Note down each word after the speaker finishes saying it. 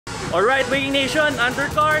Alright, Whey King Nation,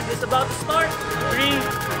 undercard is about to start. 3, 2,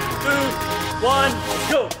 1,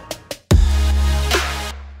 go!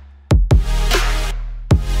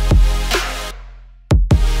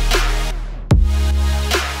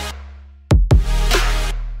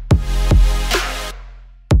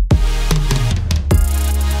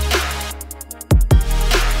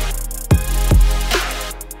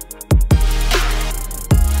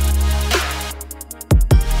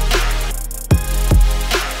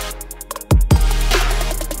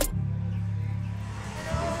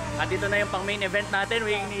 At dito na yung pang main event natin,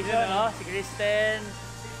 Whey King Nation, si Kristen.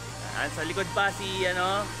 Sa likod pa si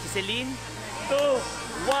Celine. 2,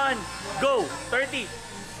 1, go! 30.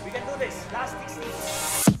 We can do this. Last 16.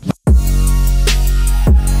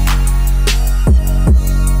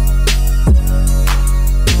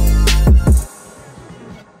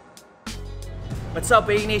 What's up,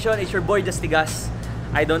 Whey King Nation? It's your boy, 𝐿𝐵.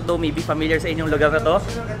 I don't know, maybe familiar sa inyong lugar na to.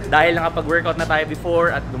 Dahil nakapag-workout na tayo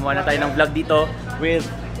before at gumawa na tayo ng vlog dito with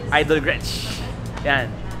Idol Gretch.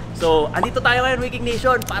 Yan. So, andito tayo ngayon, Whey King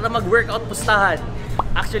Nation, para mag-workout pustahan.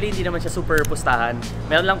 Actually, hindi naman siya super pustahan.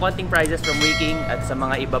 Meron lang konting prizes from Whey King at sa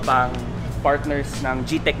mga iba pang partners ng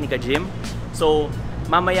𝐁𝐄𝐒𝐓. So,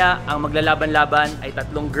 mamaya, ang maglalaban-laban ay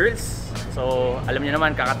 3 girls. So, alam niyo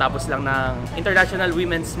naman, kakatapos lang ng International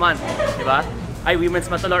Women's Month, di ba? Ay,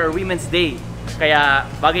 Women's Month or Women's Day. Kaya,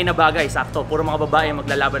 bagay na bagay, sakto. Puro mga babae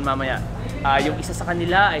maglalaban mamaya. Yung isa sa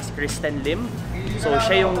kanila ay si Kristen Lim. So,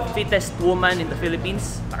 siya yung fittest woman in the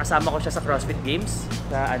Philippines. Nakasama ko siya sa Crossfit Games.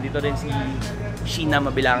 Andito rin si Sheena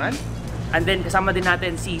Mabilangan. And then, kasama din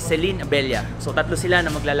natin si Celine Abella. So, 3 sila na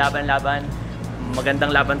maglalaban-laban. Magandang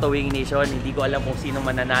laban to, Whey King Nation. Hindi ko alam kung sino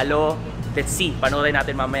mananalo. Let's see. Panoorin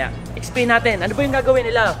natin mamaya. Explain natin. Ano ba yung gagawin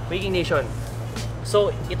nila, Whey King Nation?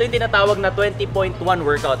 So, ito yung tinatawag na 20.1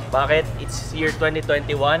 workout. Bakit? It's year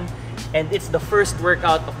 2021. And it's the first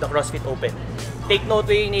workout of the CrossFit Open. Take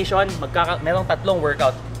note, Whey King Nation, merong 3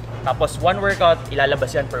 workout. Tapos 1 workout,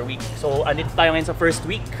 ilalabas yan per week. So, andito tayo ngayon sa first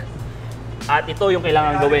week. At ito yung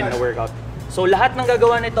kailangan gawin na workout. So, lahat ng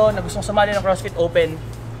gagawa nito na gustong sumali ng CrossFit Open,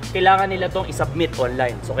 kailangan nila itong isubmit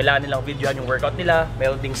online. So, kailangan nilang videohan yung workout nila.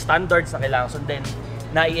 Meron ding standards na kailangan sundin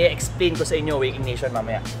na i-explain ko sa inyo, Whey King Nation,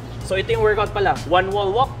 mamaya. So, ito yung workout pala. 1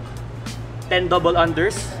 wall walk, 10 double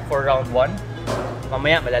unders for round 1.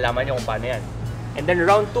 Mamaya, malalaman nyo kung paano yan. And then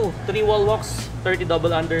round 2, 3 wall walks, 30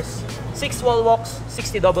 double unders, 6 wall walks,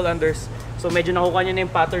 60 double unders. So medyo nakuha nyo na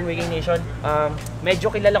yung pattern, Whey King Nation.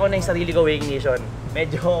 Medyo kilala ko na yung sarili ko, Whey King Nation.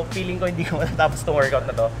 Medyo feeling ko hindi ko matatapos itong workout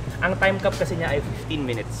na to. Ang time cap kasi niya ay 15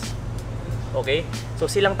 minutes. Okay? So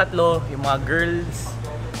silang 3, yung mga girls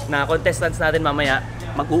na contestants natin mamaya,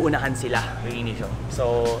 mag-uunahan sila, Whey King Nation.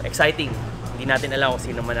 So exciting. Hindi natin alam kung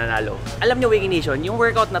sino mananalo. Alam nyo, Whey King Nation, yung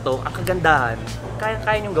workout na to, ang kagandahan,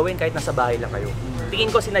 kaya nyong gawin kahit nasa bahay lang kayo.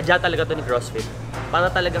 Tingin ko sinadya talaga to ni CrossFit para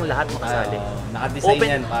talagang lahat makasali. Naka-design Open,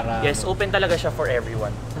 yan para... Yes, open talaga siya for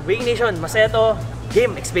everyone. Whey King Nation, masaya to.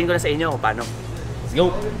 Game, explain ko na sa inyo kung paano. Let's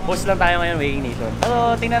go! Post lang tayo ngayon, Whey King Nation.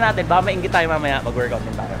 So, tingnan natin, baka maingit tayo mamaya, mag-workout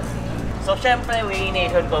din tayo. So, syempre, Whey King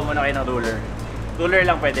Nation, ko muna kayo ng ruler. Ruler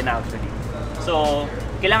lang pwede na actually. So,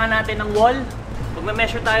 kailangan natin ng wall.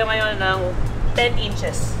 Magme-measure tayo ngayon ng 10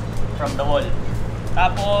 inches from the wall.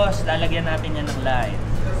 Tapos, lalagyan natin yan ng line.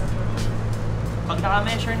 Pag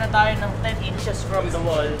naka-measure na tayo ng 10 inches from the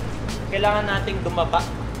wall, kailangan nating dumaba.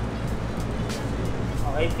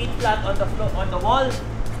 Okay, feet flat on the floor, on the wall.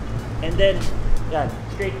 And then, yan,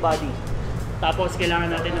 straight body. Tapos,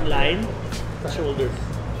 kailangan natin ng line sa shoulders.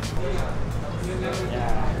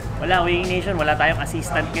 Yan. Wala, Whey King Nation, wala tayong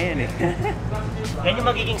assistant ngayon eh. Yan yung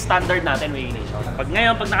magiging standard natin, Whey King Nation. Pag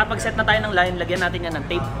nakapag-set na tayo ng line, lagyan natin yan ng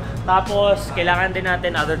tape. Tapos, kailangan din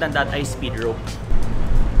natin, other than that, ay speed rope.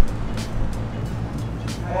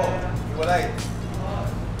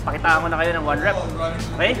 Pakitaan ko na kayo ng 1 rep.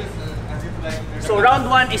 Okay? So, round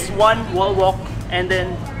 1 is 1 wall walk and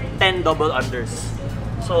then 10 double unders.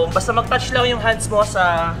 So, basta mag-touch lang yung hands mo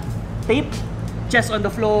sa tape, chest on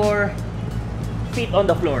the floor, feet on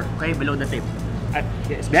the floor, okay, below the tape. At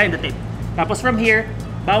yes, behind the tape. Tapos from here,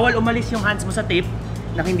 bawal umalis yung hands mo sa tape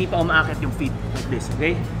na hindi pa umaakit yung feet like this,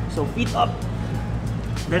 okay? So feet up,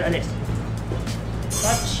 then alis.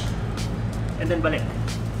 Touch, and then balik.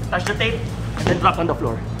 Touch the tape, and then drop on the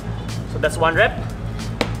floor. So that's 1 rep.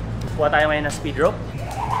 Kuha tayo ngayon na speed rope.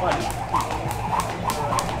 1.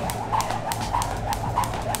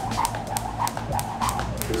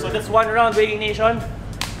 So that's 1 round, Whey King Nation.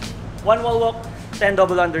 1 wall walk, 10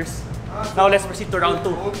 double unders. Now let's proceed to round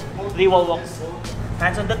 2. 3 wall walks.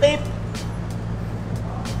 Hands on the tape.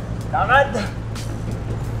 Lakad.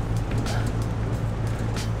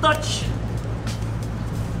 Touch.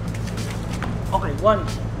 Okay, 1,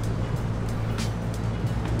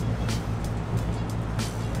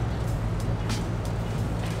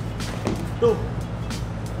 2.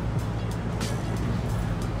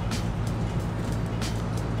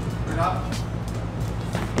 Enough.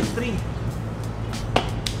 3.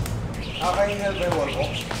 Kakahingal ba yung wall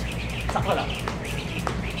walk? Sakto lang.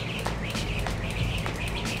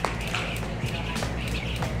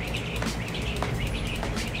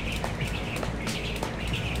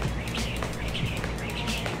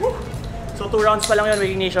 So 2 rounds pa lang yun,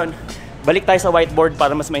 Whey King Nation. Balik tayo sa whiteboard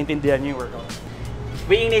para mas maintindihan nyo yung workout.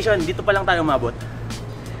 Whey King Nation, dito pa lang tayo umabot.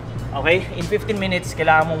 Okay? In 15 minutes,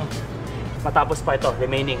 kailangan mong matapos pa ito,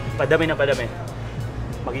 remaining. Padami na padami.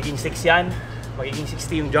 Magiging 6 yan. Magiging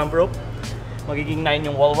 60 yung jump rope. Magiging 9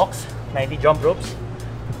 yung wall walks. 90 jump ropes.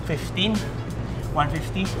 15.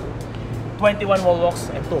 150. 21 wall walks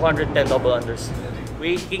and 210 double unders.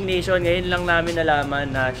 Whey King Nation, ngayon lang namin nalaman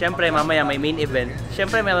na syempre mamaya may main event.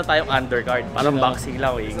 Syempre meron tayong undercard. Parang boxing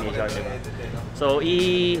lang, Whey King Nation, diba? So,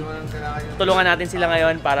 tulungan natin sila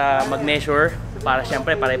ngayon para mag-measure. Para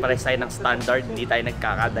syempre pare-pares tayo ng standard. Hindi tayo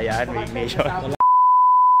nagkakadayan, Whey King Nation.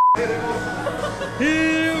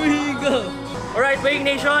 Here we go! Alright, Whey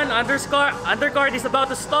King Nation, undercard is about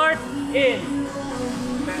to start in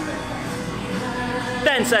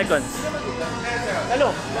 10 seconds.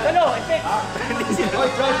 Hello, effect.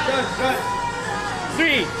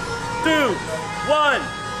 3, 2, 1,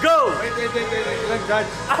 go! Wait.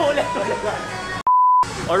 Ulit.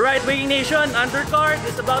 Alright, Whey King Nation, undercard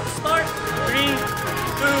is about to start. 3, 2,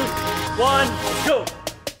 1, go!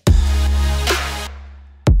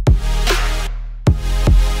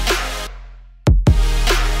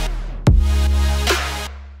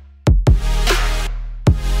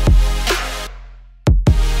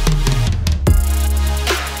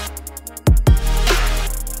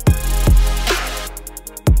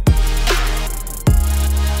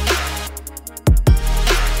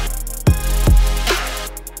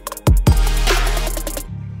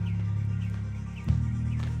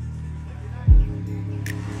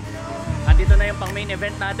 Andito na yung pang main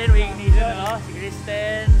event natin, Whey King Nation, no? Si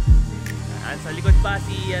Kristen. At sa likod pa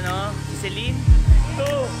si Celine. 2,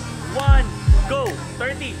 1, go!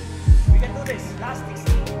 30. We can do this. Last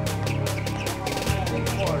 60.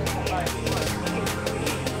 4, 5,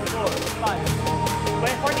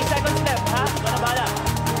 40 seconds left, ha? Ito na bala.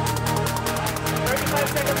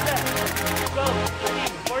 35 seconds left. Go!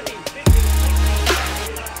 13, 14, 15,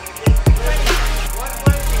 16, 20,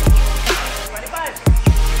 25,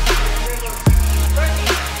 30,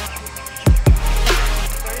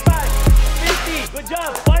 35, 50. Good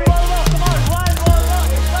job! One wall walk, come on! One wall walk!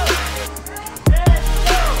 Let's go! Let's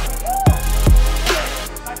go!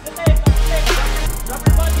 Touch the leg, drop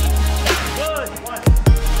your body. Good! One.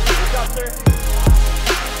 Good job, sir.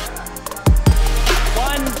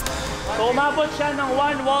 One. So umabot siya ng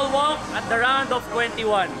one wall walk at the round of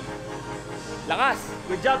 21. Lakas!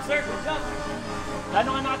 Good job, sir! Good job!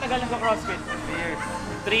 Gano'n nga nakatagal ng Crossfit? 3 years.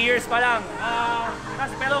 3 years pa lang.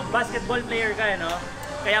 Pero basketball player ka, no?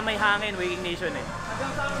 Kaya may hangin, Whey King Nation, eh.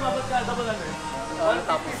 Hanggang saan umabot ka? Double under?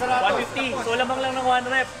 150. So lamang lang ng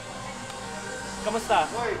 1 rep. Kamusta?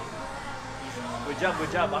 Good job,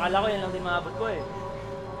 good job. Akala ko yan lang din maabot ko, eh.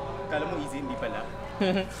 Kala mo easy, hindi pala.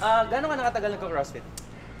 Gano'n ka nakatagal ng Crossfit?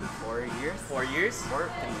 4 years? 4 years? 4,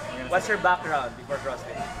 3. What's your background before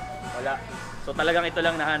CrossFit? Wala. So talagang ito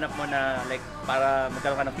lang nahanap mo na like para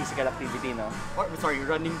magkaroon ka ng physical activity, no? Or, sorry,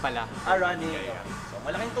 running pala. Running. So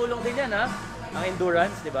malaking tulong din yan, ha? Ang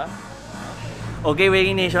endurance, di ba? Okay, Whey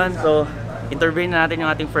King Nation. So interview na natin yung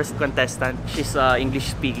ating first contestant. She's English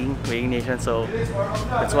speaking, Whey King Nation. So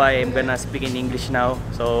that's why I'm gonna speak in English now.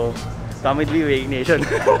 So come with me, Whey King Nation.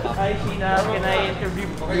 Hi, Sheena. Can I interview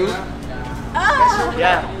you?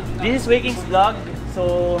 Yeah. This is Whey King's vlog.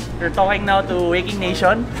 So we're talking now to Whey King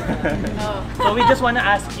Nation. So we just want to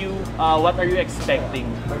ask you, what are you expecting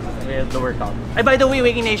with the workout? By the way,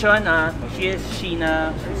 Whey King Nation, she is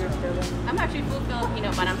Sheena. I'm actually full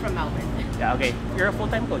Filipino, but I'm from Melbourne. Yeah, okay. You're a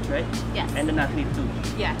full-time coach, right? Yes. And an athlete too.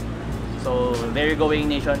 Yeah. So there you go, Whey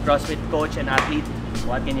King Nation, CrossFit coach and athlete.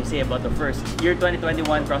 What can you say about the first year 2021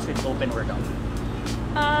 CrossFit Open workout?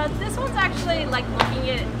 This one's actually like looking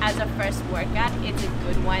at it as a first workout. It's a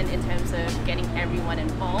good one in terms of getting everyone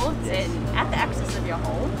involved and at the access of your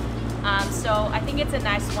home. So I think it's a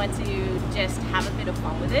nice one to just have a bit of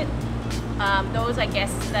fun with it. Those I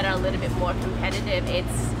guess that are a little bit more competitive,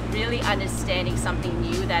 it's really understanding something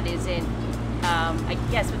new that isn't, I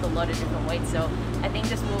guess, with a lot of different weights. So I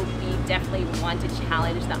think this will be definitely one to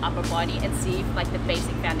challenge the upper body and see if like the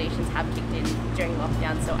basic foundations have kicked in during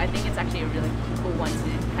lockdown. So I think it's actually a really cool one to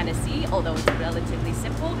kind of see, although it's relatively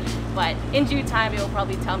simple. But in due time, it will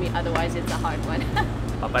probably tell me otherwise it's a hard one.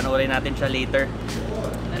 Papanoorin natin siya later.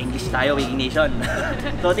 English tayo, Whey King Nation.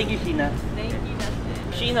 So thank you, Sheena.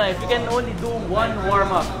 Sheena, if you can only do one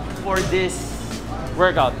warm-up for this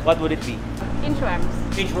workout, what would it be? Inchworms.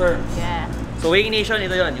 Inchworms. Yeah. So Whey King Nation,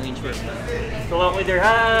 ito yun, yung inchworms. So walk with your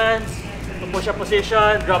hands, to push-up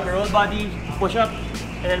position, drop your whole body, push-up,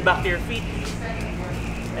 and then back to your feet.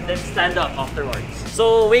 And then stand up afterwards.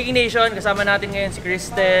 So Whey King Nation, kasama natin ngayon si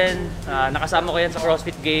Kristen. Nakasama ko yan sa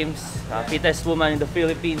CrossFit Games. Fittest woman in the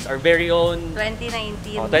Philippines, our very own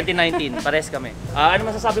 2019. 2019, pares kami.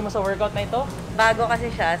 Ano masasabi mo sa workout na ito? Bago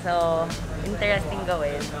kasi siya, so interesting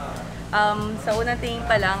gawin. Sa unang tingin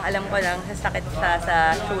pa lang, alam ko lang, sasakit siya sa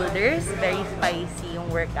shoulders. Very spicy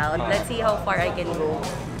yung workout. Let's see how far I can go.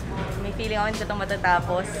 May feeling ako hindi ko itong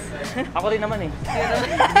matatapos. Ako rin naman eh.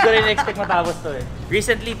 Hindi ko rin expect matapos to eh.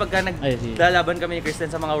 Recently, pagka naglalaban kami ni Kristen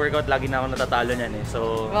sa mga workout, lagi na ako natatalo niyan eh.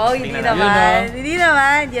 So, wow, hindi naman. Hindi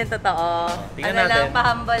naman. Yan totoo. Tingnan ano natin. lang,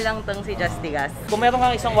 pahambal lang tong si Justigas. Kung meron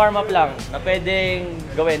kang isang warm-up lang na pwedeng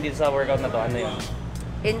gawin dito sa workout na to, ano yun?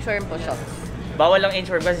 Inchworm push-ups. Bawal lang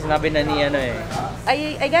inchworm kasi sinabi na ni ano eh.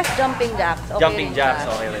 I guess jumping jacks. Okay Jumping rin jacks,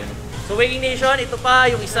 siya. okay rin. So Whey King Nation, ito pa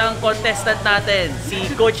yung isang contestant natin,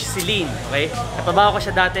 si Coach Celine. Okay? Napabago ko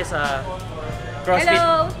siya dati sa CrossFit.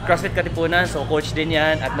 Hello! CrossFit Katipunan. So coach din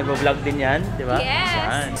yan at nag-vlog din yan, di ba? Yes!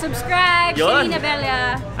 Yan. Subscribe! Yun. Sheena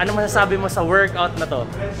Bella! Ano masasabi mo sa workout na to?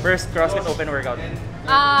 First CrossFit Open workout.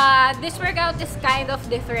 This workout is kind of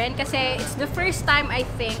different kasi it's the first time I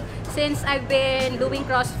think since I've been doing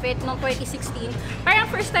CrossFit noong 2016. Parang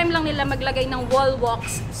first time lang nila maglagay ng wall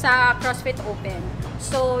walks sa CrossFit Open.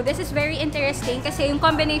 So this is very interesting kasi yung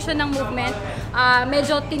combination ng movement,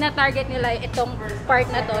 medyo tina-target nila itong part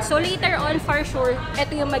na to. So later on, for sure,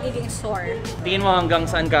 ito yung magiging sore. Tingin mo hanggang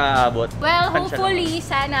saan ka aabot? Well, Saan siya hopefully,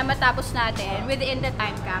 sana matapos natin within the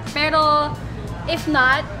time cap. Pero if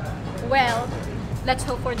not, well, let's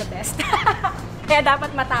hope for the best. Kaya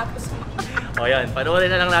dapat matapos mo. O yan, panoorin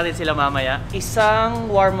na lang natin sila mamaya. Isang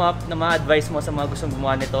warm-up na ma-advise mo sa mga gustong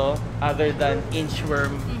gumawa nito other than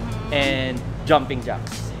inchworm and jumping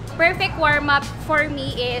jacks. Perfect warm-up for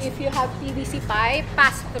me is if you have PVC pipe,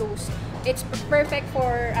 pass-throughs. It's perfect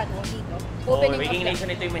for dito. Opening Whey King of the Nation,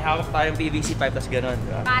 ito yung may hawak tayong PVC pipe, tas gano'n.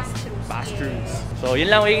 Diba? pass-throughs. Pass-throughs. So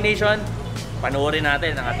yun lang Whey King Nation. Panoorin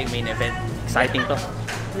natin ang ating main event. Exciting to.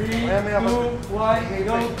 3, 2, 1,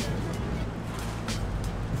 go!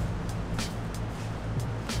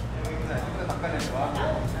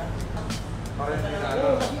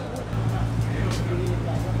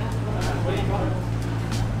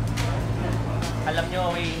 Alam nyo,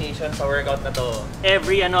 Whey Nation, sa workout na to,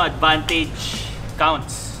 every advantage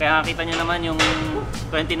counts. Kaya nakita nyo naman yung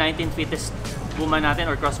 2019 fittest woman natin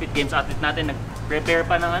or CrossFit Games athlete natin, nag-prepare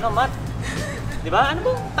pa ng mat. Diba?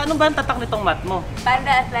 Ano ba ang tatak nitong mat mo?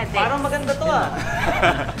 Panda Athletics. Parang maganda to ah.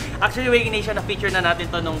 Actually, Whey King Nation, na-feature na natin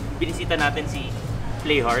to nung binisita natin si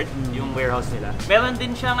Play Hard, yung warehouse nila. Meron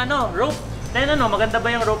din siyang rope. Maganda ba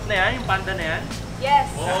yung rope na yan? Yung panda na yan? Yes.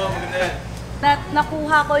 Oo, maganda yan.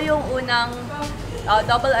 Nakuha ko yung unang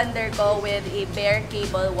double under ko with a bare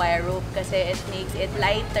cable wire rope kasi it makes it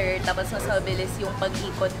lighter tapos mas mabilis yung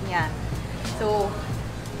pag-ikot niya. So,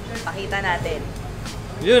 pakita natin.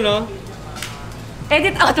 Yun no?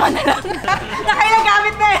 Edit out mo na lang. Nakailang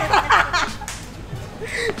gamit na eh.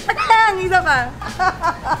 Ang isa pa.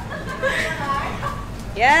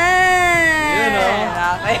 Yan! Yun no?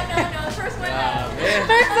 Okay. First one lang.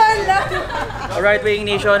 First one lang. Alright, Whey King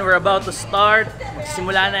Nation, we're about to start.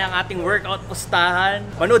 Simula na yung ating workout pustahan.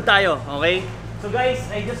 Manood tayo, okay? So guys,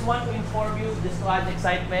 I just want to inform you, just to add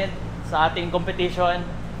excitement sa ating competition.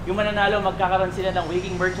 Yung mananalo, magkakaroon sila ng Whey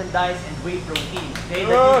King merchandise and whey protein. Okay,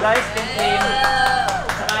 that you guys can claim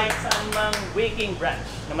sa kahit saan mang Whey King branch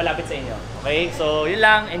na malapit sa inyo. Okay, so yun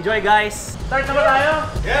lang. Enjoy guys! Start na ba tayo?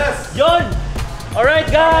 Yes! Yun! Alright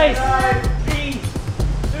guys! 3,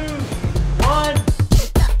 2, 1...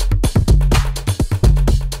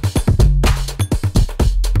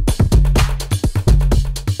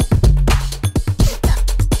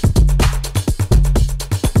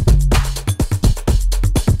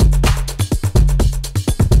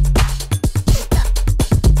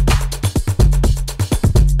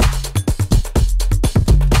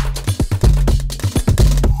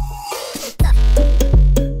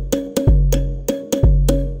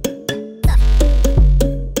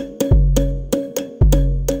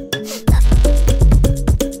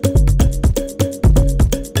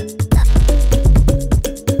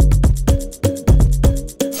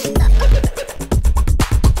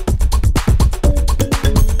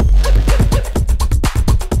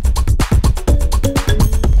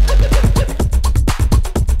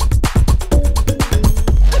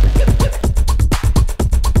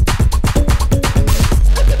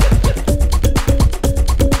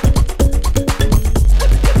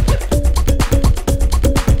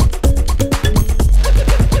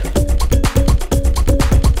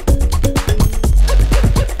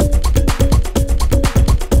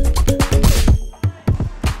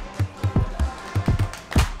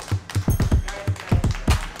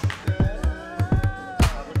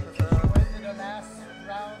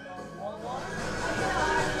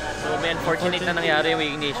 unfortunate na nangyari yung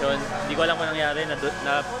Whey King Nation. Hindi ko alam kung nangyari na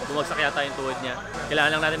bumagsak yata yung tuhod niya.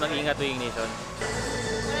 Kailangan lang natin mag-ingat Whey King Nation.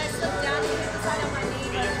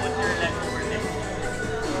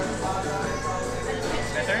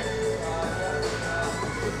 Better?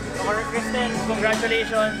 So, Kristen,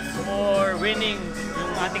 congratulations for winning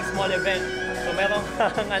yung ating small event. So, meron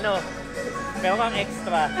kang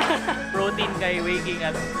extra protein kay Whey King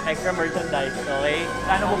at extra merchandise, okay?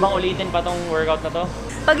 Plano mo bang ulitin pa tong workout na to?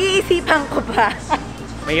 Pag-iisipan ko pa.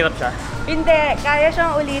 Mahirap siya? Hindi, kaya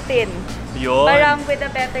siyang ulitin. Yun. Parang with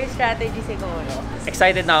a better strategy siguro.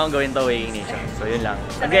 Excited na akong gawin to Whey King Nation. So yun lang.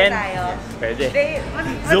 Sabay Again, tayo. pwede.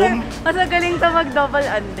 Zoom? Mas magaling sa mag-double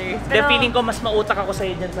unders. Pero feeling ko mas mautak ako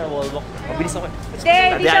sa'yo dyan sa wall walk. Mabilis ako.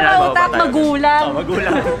 Hindi siya mautak, magulang. Oh,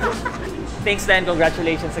 magulang. Thanks Dan,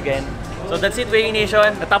 congratulations again. So that's it Whey King Nation.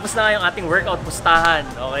 Natapos na nga yung ating workout pustahan,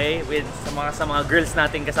 okay? With sa mga girls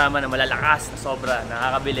natin kasama na malalakas, na sobra,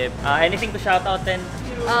 nakakabilib. Anything to shout out then?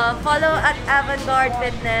 Follow at @𝐻𝐿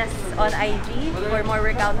Fitness on IG for more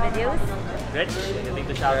workout videos. Rich, anything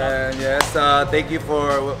to shout out? And yes, thank you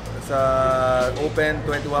for sa Open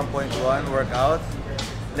 21.1 workout.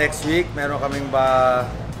 Next week, meron kaming mga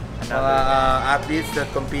athletes that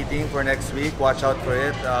competing for next week. Watch out for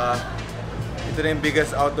it. Ito na yung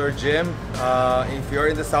biggest outdoor gym. If you're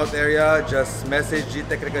in the South area, just message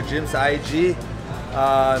𝐤𝐿 sa IG.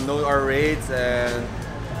 Know our rates and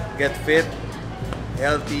get fit,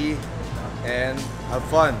 healthy, and have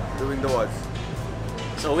fun doing the WODs.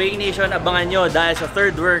 So Whey King Nation, abangan nyo dahil sa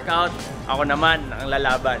third workout, ako naman ang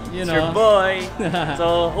lalaban. It's your boy!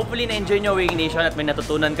 So hopefully na-enjoy nyo Whey King Nation at may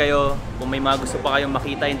natutunan kayo. Kung may mga gusto pa kayong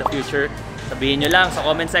makita in the future, sabihin nyo lang sa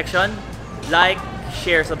comment section. Like,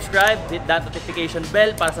 share, subscribe, hit that notification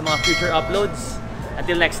bell para sa mga future uploads.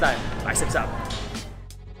 Until next time, biceps up!